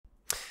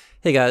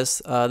Hey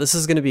guys, this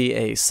is going to be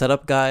a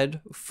setup guide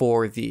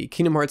for the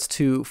Kingdom Hearts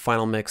 2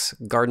 Final Mix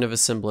Garden of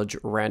Assemblage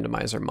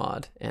Randomizer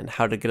mod and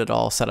how to get it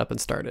all set up and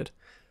started.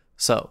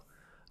 So,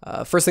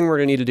 first thing we're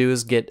going to need to do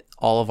is get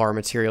all of our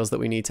materials that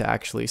we need to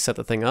actually set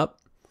the thing up.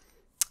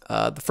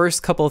 The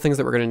first couple of things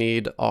that we're going to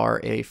need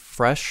are a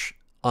fresh,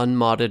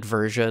 unmodded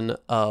version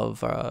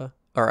of, or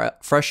a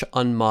fresh,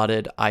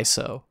 unmodded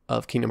ISO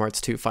of Kingdom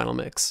Hearts 2 Final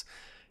Mix.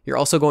 You're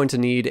also going to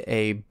need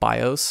a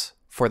BIOS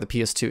for the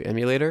PS2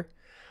 emulator.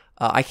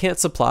 I can't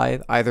supply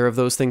either of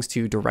those things to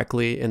you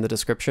directly in the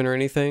description or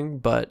anything,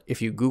 but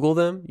if you Google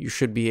them, you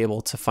should be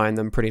able to find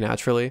them pretty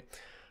naturally.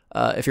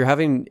 If you're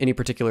having any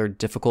particular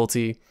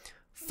difficulty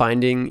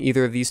finding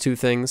either of these two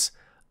things,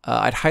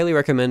 I'd highly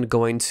recommend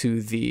going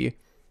to the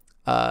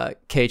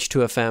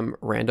KH2FM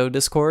Rando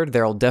Discord.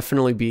 There'll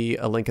definitely be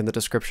a link in the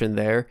description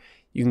there.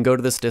 You can go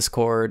to this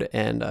Discord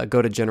and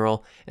go to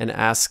General and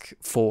ask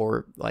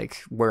for like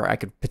where I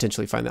could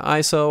potentially find the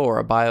ISO or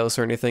a BIOS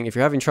or anything. If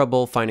you're having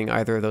trouble finding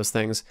either of those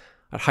things,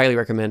 I'd highly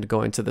recommend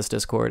going to this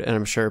Discord, and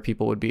I'm sure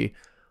people would be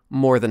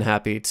more than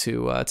happy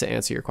to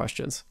answer your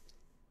questions.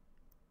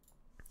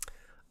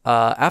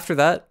 After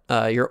that,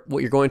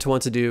 what you're going to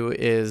want to do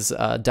is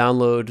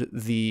download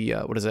the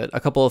a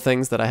couple of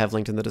things that I have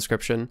linked in the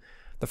description.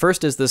 The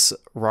first is this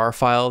RAR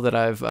file that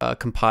I've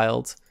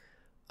compiled.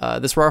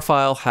 This RAR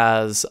file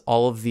has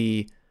all of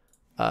the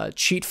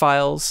cheat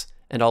files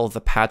and all of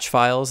the patch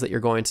files that you're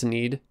going to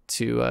need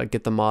to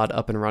get the mod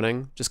up and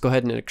running. Just go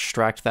ahead and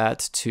extract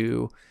that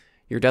to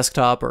your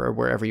desktop or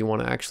wherever you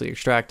want to actually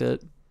extract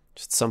it,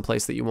 just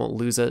someplace that you won't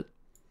lose it.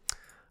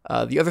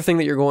 The other thing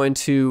that you're going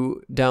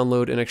to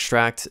download and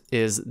extract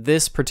is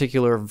this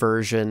particular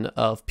version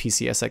of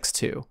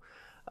PCSX2.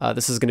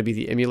 This is going to be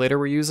the emulator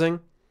we're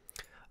using.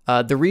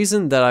 The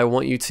reason that I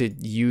want you to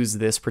use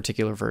this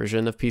particular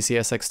version of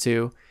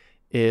PCSX2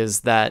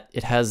 is that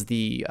it has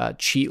the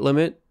cheat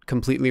limit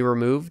completely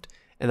removed,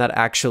 and that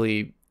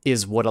actually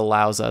is what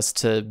allows us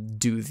to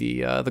do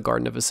the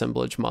Garden of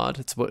Assemblage mod.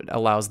 It's what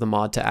allows the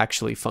mod to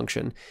actually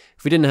function.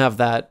 If we didn't have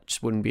that, it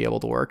just wouldn't be able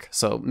to work.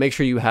 So make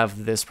sure you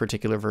have this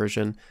particular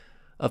version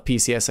of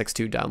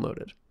PCSX2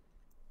 downloaded.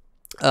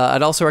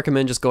 I'd also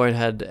recommend just going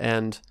ahead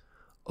and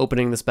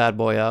opening this bad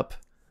boy up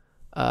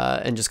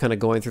and just kind of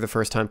going through the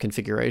first time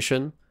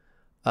configuration.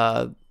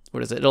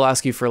 It'll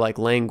ask you for like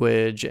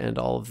language and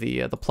all of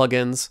the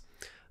plugins,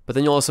 but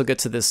then you'll also get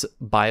to this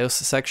BIOS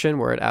section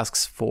where it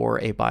asks for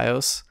a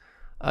BIOS.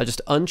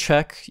 Just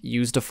uncheck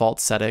use default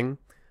setting,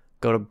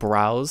 go to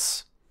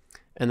browse,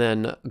 and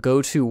then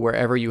go to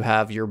wherever you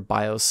have your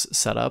BIOS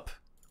set up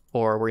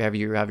or wherever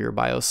you have your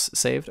BIOS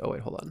saved. Oh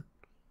wait, hold on.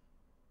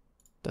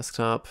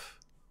 Desktop,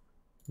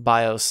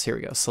 BIOS, here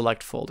we go,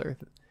 select folder.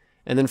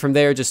 And then from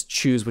there, just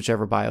choose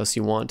whichever BIOS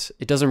you want.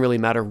 It doesn't really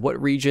matter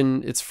what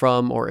region it's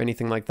from or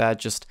anything like that.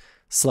 Just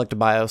select a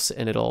BIOS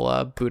and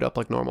it'll boot up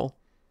like normal.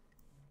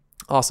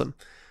 Awesome.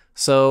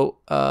 So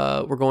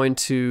we're going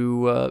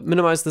to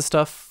minimize this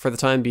stuff for the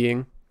time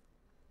being.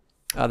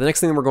 The next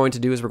thing we're going to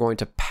do is we're going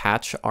to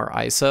patch our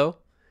ISO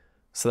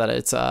so that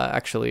it's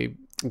actually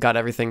got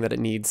everything that it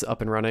needs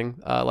up and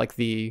running. Like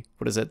the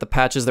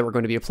patches that we're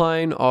going to be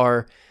applying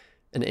are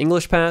an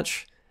English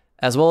patch,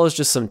 as well as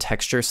just some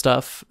texture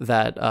stuff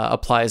that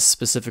applies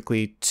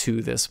specifically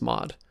to this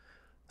mod.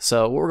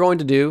 So what we're going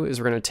to do is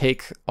we're going to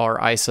take our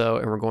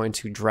ISO and we're going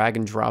to drag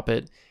and drop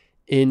it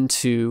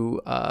into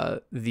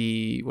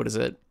the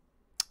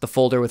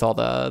folder with all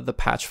the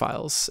patch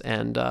files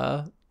and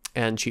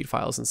cheat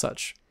files and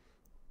such.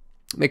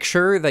 Make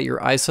sure that your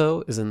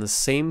ISO is in the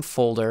same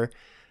folder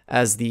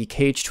as the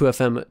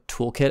KH2FM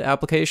toolkit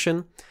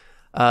application.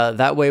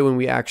 That way, when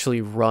we actually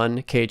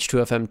run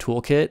KH2FM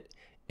toolkit,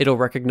 it'll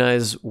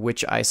recognize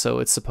which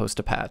ISO it's supposed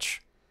to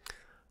patch.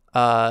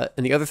 And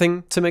the other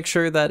thing to make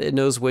sure that it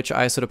knows which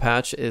ISO to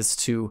patch is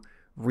to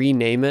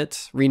rename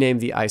the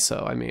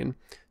ISO,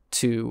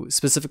 to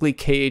specifically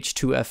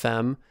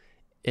KH2FM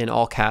in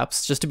all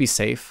caps, just to be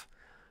safe.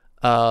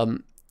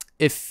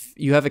 If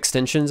you have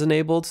extensions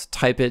enabled,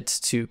 type it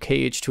to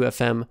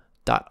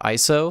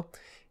kh2fm.iso.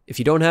 If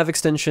you don't have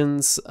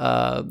extensions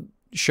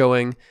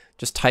showing,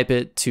 just type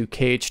it to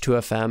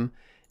kh2fm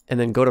and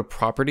then go to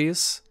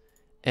properties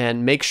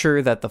and make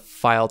sure that the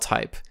file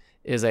type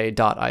is a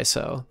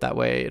 .iso. That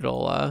way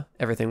it'll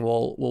everything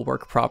will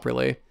work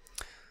properly.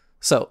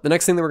 So the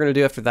next thing that we're going to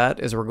do after that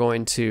is we're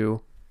going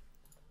to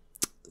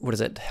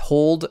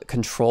hold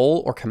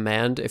Control or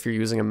Command if you're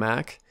using a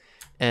Mac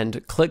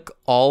and click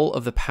all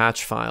of the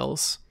patch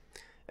files,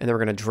 and then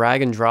we're going to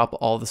drag and drop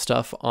all the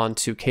stuff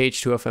onto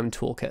KH2FM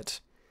Toolkit.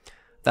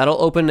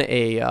 That'll open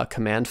a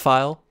command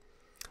file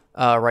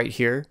right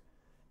here,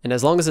 and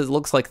as long as it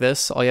looks like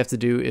this, all you have to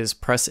do is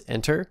press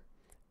Enter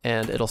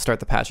and it'll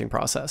start the patching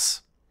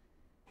process.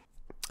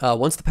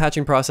 Once the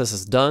patching process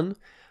is done,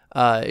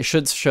 it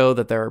should show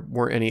that there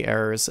weren't any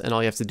errors, and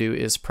all you have to do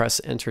is press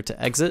Enter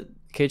to exit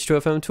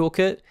KH2FM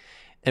Toolkit.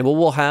 And what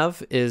we'll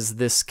have is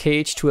this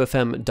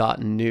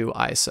kh2fm.new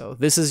ISO.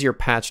 This is your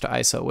patched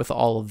ISO with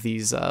all of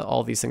these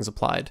things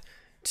applied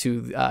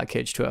to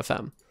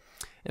KH2FM.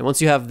 And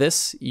once you have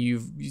this,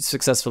 you've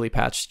successfully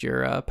patched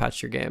your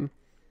game.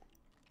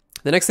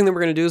 The next thing that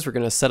we're going to do is we're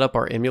going to set up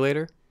our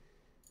emulator.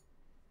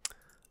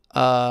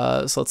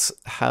 So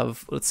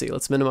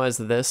let's minimize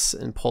this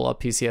and pull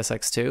up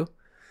PCSX2.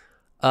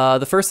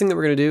 The first thing that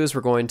we're going to do is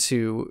we're going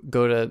to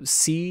go to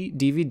C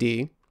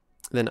DVD,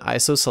 then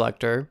ISO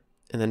selector,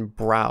 and then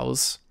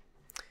browse.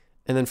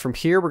 And then from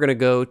here, we're going to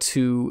go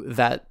to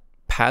that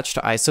patched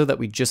ISO that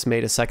we just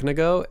made a second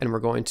ago, and we're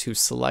going to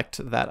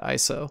select that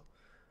ISO.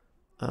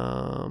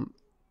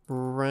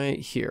 Right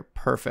here,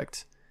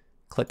 perfect.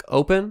 Click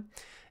open,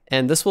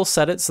 and this will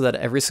set it so that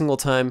every single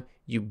time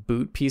you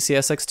boot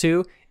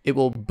PCSX2, it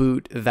will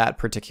boot that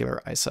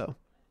particular ISO.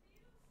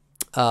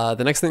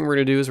 The next thing we're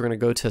going to do is we're going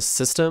to go to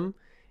System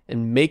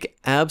and make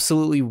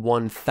absolutely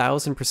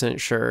 1000%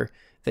 sure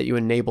that you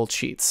enable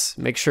cheats.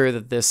 Make sure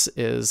that this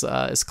is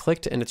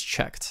clicked and it's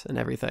checked and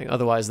everything.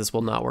 Otherwise, this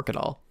will not work at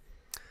all.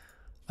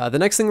 The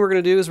next thing we're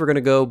going to do is we're going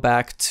to go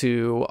back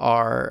to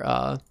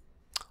our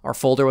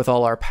folder with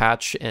all our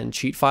patch and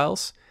cheat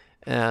files,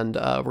 and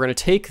we're going to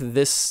take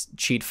this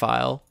cheat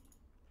file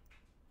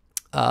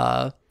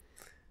and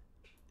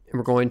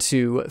we're going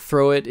to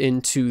throw it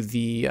into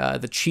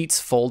the cheats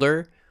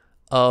folder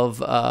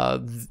of our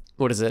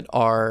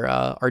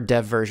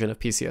dev version of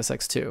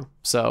PCSX2.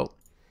 So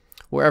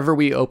wherever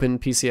we open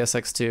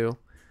PCSX2,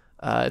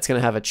 it's going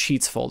to have a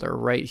cheats folder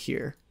right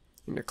here.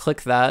 I'm going to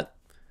click that,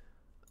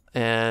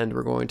 and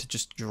we're going to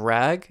just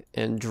drag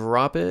and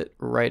drop it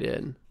right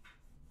in.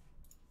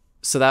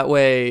 So that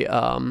way,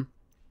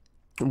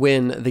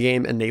 when the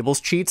game enables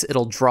cheats,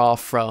 it'll draw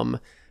from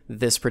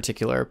this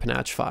particular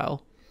patch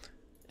file.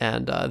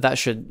 And that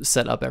should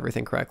set up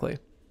everything correctly.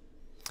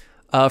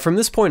 From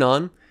this point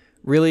on,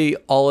 really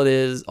all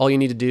you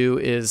need to do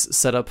is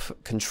set up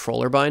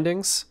controller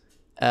bindings,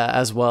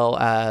 as well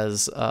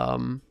as,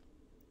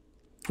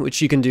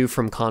 which you can do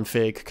from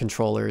config,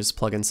 controllers,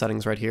 plugin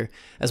settings right here,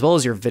 as well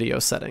as your video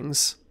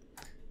settings.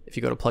 If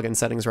you go to plugin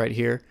settings right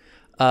here.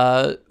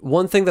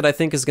 One thing that I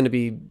think is going to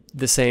be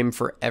the same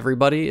for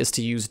everybody is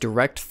to use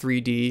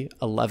Direct3D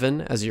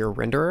 11 as your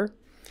renderer.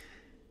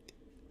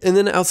 And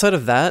then outside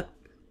of that,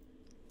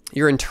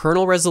 your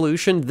internal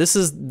resolution, this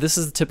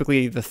is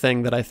typically the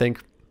thing that I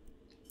think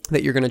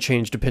that you're going to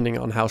change depending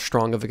on how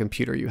strong of a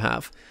computer you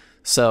have.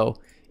 So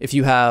if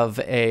you have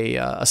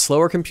a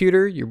slower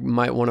computer, you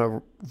might want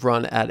to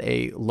run at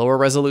a lower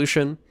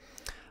resolution.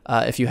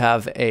 If you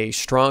have a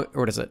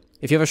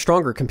if you have a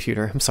stronger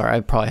computer, I'm sorry, I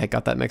probably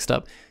got that mixed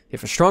up. If you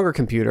have a stronger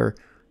computer,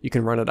 you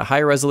can run at a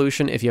higher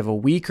resolution. If you have a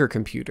weaker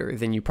computer,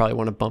 then you probably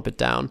want to bump it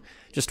down.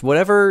 Just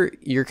whatever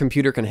your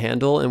computer can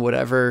handle and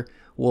whatever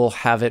will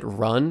have it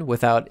run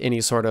without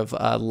any sort of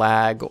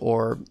lag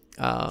or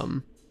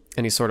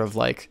any sort of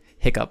like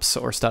hiccups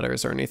or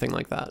stutters or anything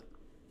like that.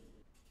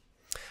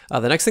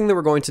 The next thing that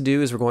we're going to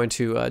do is we're going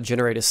to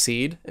generate a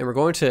seed, and we're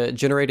going to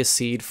generate a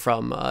seed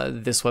from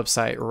this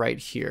website right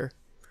here.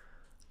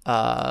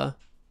 Here,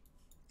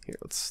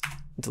 let's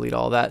delete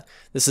all that.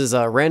 This is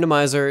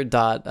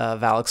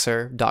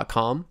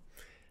randomizer.valixer.com.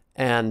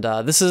 And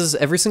this is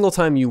every single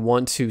time you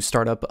want to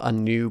start up a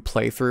new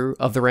playthrough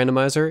of the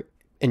randomizer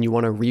and you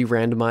want to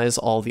re-randomize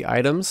all the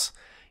items,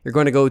 you're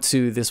going to go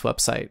to this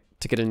website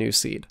to get a new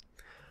seed.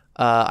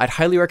 I'd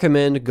highly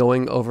recommend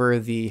going over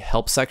the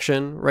help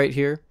section right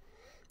here.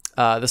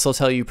 This will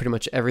tell you pretty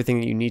much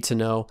everything that you need to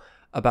know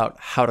about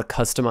how to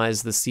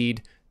customize the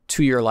seed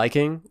to your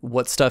liking,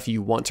 what stuff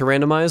you want to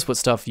randomize, what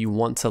stuff you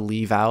want to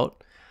leave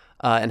out,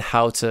 and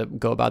how to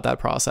go about that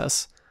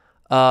process.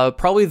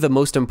 Probably the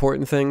most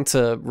important thing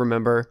to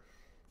remember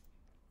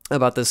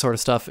about this sort of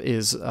stuff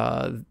is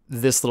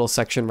this little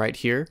section right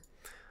here,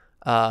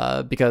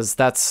 because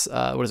that's,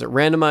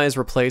 randomize,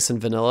 replace, and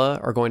vanilla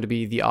are going to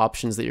be the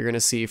options that you're going to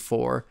see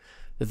for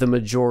the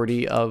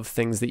majority of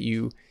things that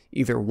you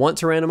either want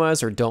to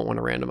randomize or don't want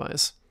to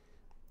randomize.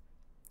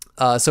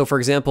 So for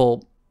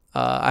example,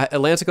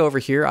 Atlantica over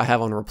here I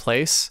have on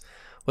replace.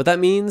 What that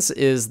means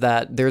is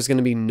that there's going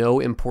to be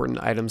no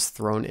important items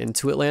thrown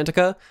into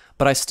Atlantica,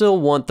 but I still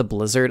want the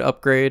Blizzard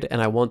upgrade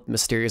and I want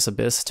Mysterious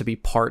Abyss to be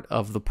part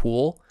of the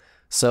pool.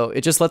 So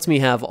it just lets me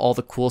have all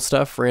the cool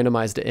stuff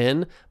randomized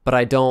in, but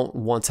I don't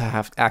want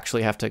to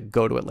actually have to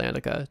go to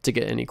Atlantica to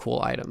get any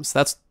cool items.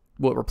 That's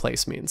what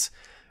replace means.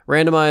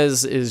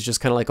 Randomize is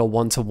just kind of like a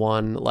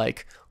one-to-one,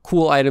 like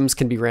cool items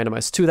can be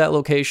randomized to that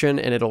location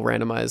and it'll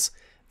randomize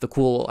the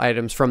cool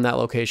items from that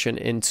location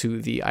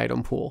into the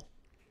item pool.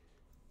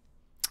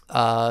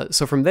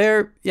 So from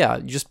there, yeah,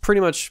 you just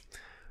pretty much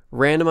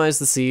randomize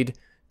the seed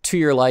to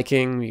your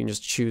liking. You can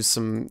just choose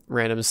some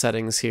random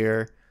settings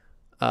here.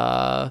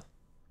 What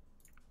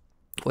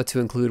to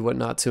include, what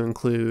not to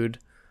include.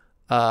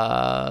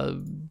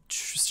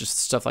 Just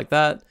stuff like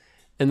that.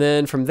 And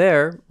then from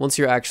there, once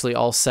you're actually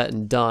all set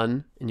and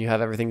done and you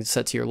have everything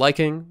set to your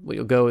liking, what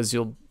you'll go is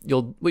you'll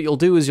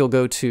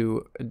go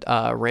to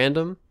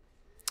random.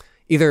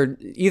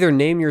 Either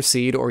name your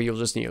seed or you'll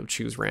just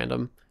choose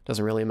random.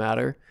 Doesn't really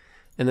matter.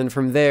 And then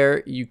from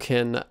there, you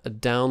can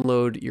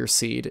download your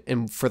seed.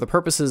 And for the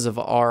purposes of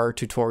our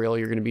tutorial,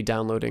 you're going to be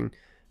downloading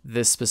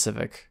this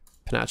specific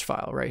patch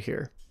file right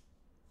here.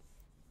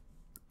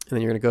 and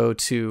then you're going to go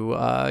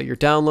to your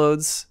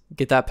downloads,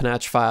 get that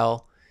panache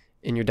file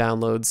in your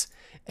downloads,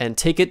 and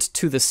take it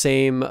to the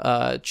same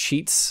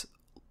cheats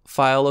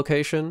file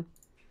location.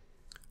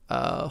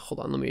 Hold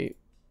on, let me...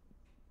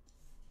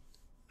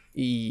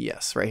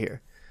 Yes, right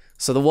here.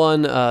 So the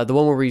one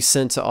where we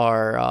sent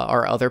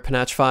our other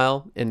panache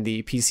file in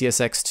the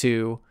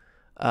PCSX2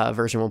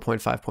 version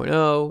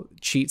 1.5.0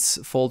 cheats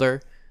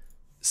folder,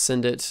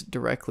 send it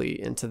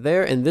directly into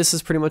there, and this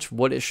is pretty much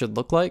what it should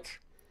look like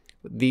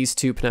with these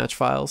two panache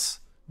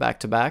files back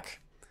to back.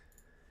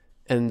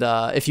 And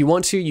if you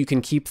want to, you can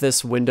keep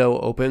this window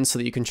open so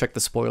that you can check the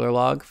spoiler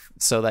log,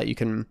 so that you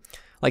can,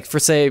 like,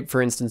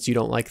 for instance, you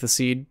don't like the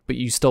seed, but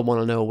you still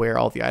want to know where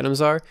all the items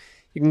are.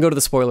 You can go to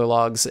the spoiler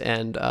logs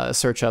and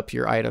search up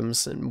your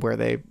items and where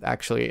they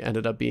actually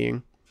ended up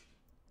being.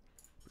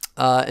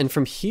 And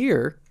from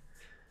here,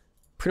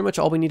 pretty much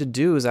all we need to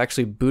do is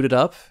actually boot it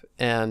up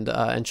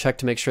and check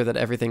to make sure that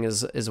everything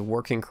is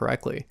working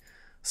correctly.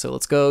 So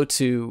let's go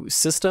to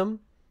System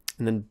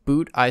and then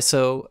Boot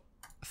ISO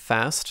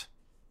Fast.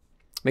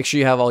 Make sure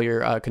you have all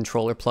your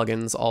controller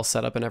plugins all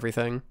set up and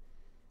everything.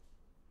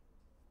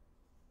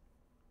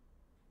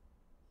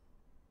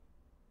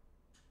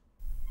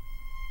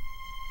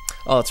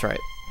 Oh, that's right.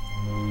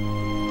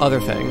 Other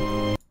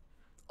thing.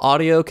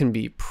 Audio can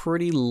be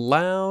pretty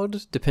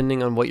loud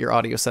depending on what your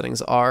audio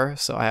settings are,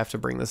 so I have to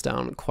bring this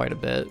down quite a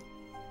bit.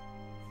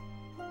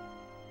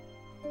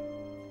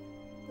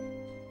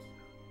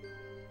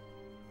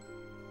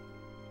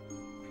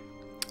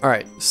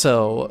 Alright,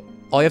 so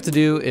all you have to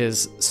do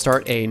is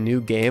start a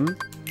new game.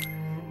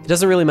 It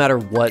doesn't really matter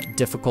what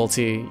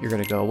difficulty you're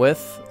going to go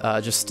with,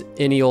 just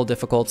any old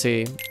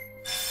difficulty.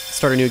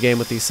 Start a new game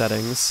with these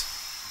settings.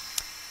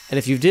 And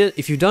if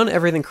you've done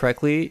everything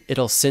correctly,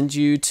 it'll send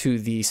you to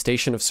the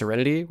Station of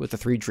Serenity with the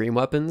 3 dream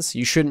weapons.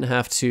 You shouldn't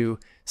have to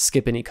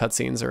skip any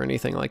cutscenes or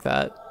anything like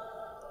that.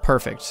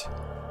 Perfect.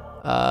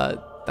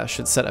 That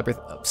should set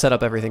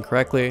up everything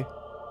correctly.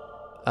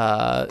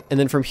 And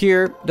then from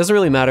here, it doesn't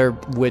really matter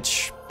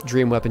which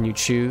dream weapon you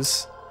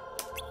choose.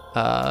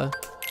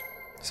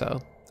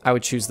 So I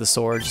would choose the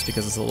sword just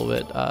because it's a little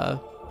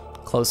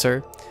bit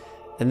closer.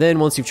 And then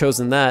once you've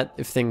chosen that,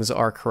 if things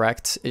are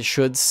correct, it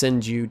should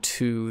send you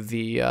to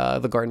the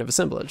Garden of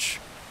Assemblage.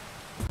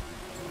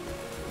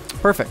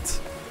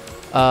 Perfect.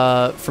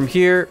 From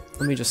here,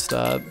 let me just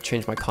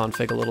change my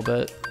config a little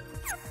bit.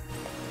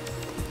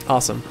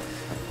 Awesome.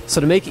 So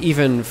to make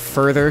even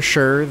further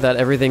sure that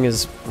everything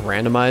is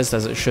randomized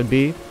as it should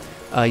be,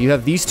 you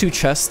have these 2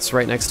 chests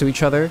right next to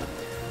each other.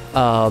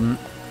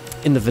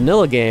 In the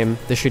vanilla game,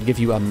 this should give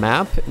you a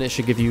map, and it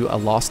should give you a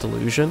lost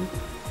illusion.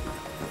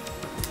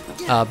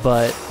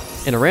 But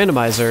in a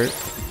randomizer,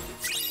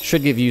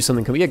 should give you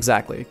something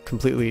something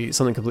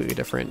completely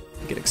different.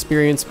 You get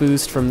experience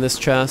boost from this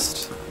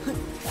chest,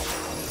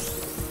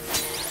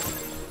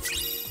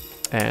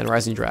 and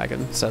Rising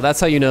Dragon. So that's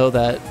how you know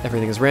that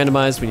everything is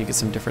randomized, when you get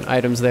some different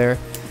items there.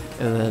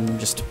 And then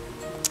just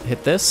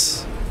hit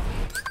this,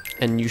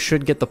 and you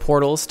should get the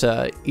portals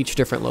to each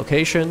different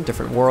location,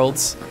 different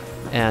worlds.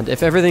 And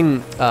if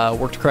everything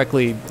worked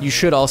correctly, you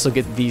should also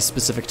get these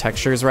specific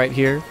textures right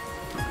here,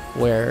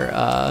 where,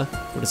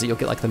 what is it, you'll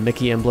get like the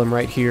Mickey emblem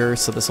right here,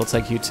 so this will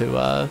take you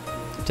to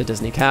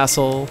Disney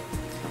Castle.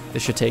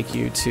 This should take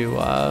you to,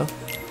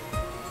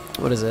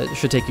 what is it? It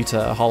should take you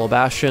to Hollow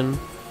Bastion,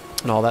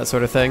 and all that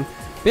sort of thing.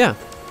 But yeah,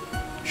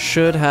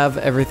 should have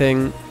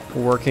everything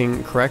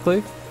working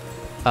correctly.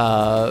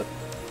 Hope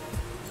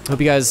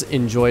you guys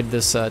enjoyed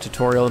this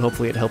tutorial, and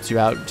hopefully it helps you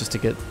out just to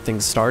get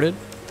things started.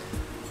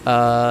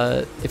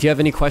 If you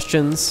have any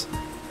questions,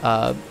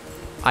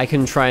 I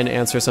can try and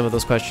answer some of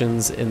those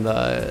questions in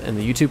the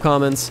YouTube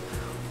comments,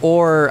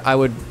 or I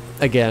would,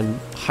 again,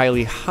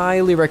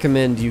 highly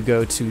recommend you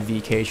go to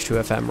the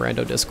KH2FM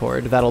Rando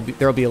Discord.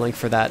 There'll be a link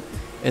for that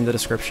in the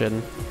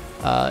description.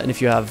 And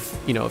if you have,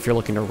 if you're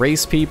looking to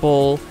race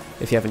people,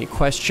 if you have any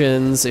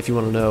questions, if you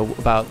want to know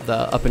about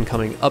the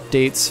up-and-coming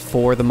updates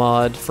for the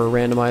mod for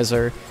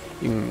Randomizer,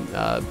 you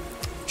can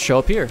show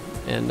up here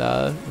and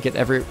get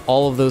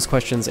all of those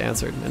questions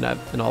answered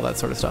and all that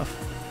sort of stuff.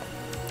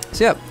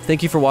 So yeah,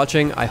 thank you for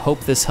watching. I hope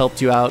this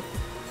helped you out.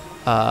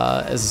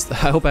 I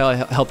hope I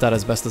helped out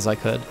as best as I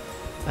could.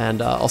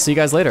 And I'll see you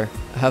guys later.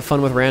 Have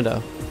fun with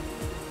Rando.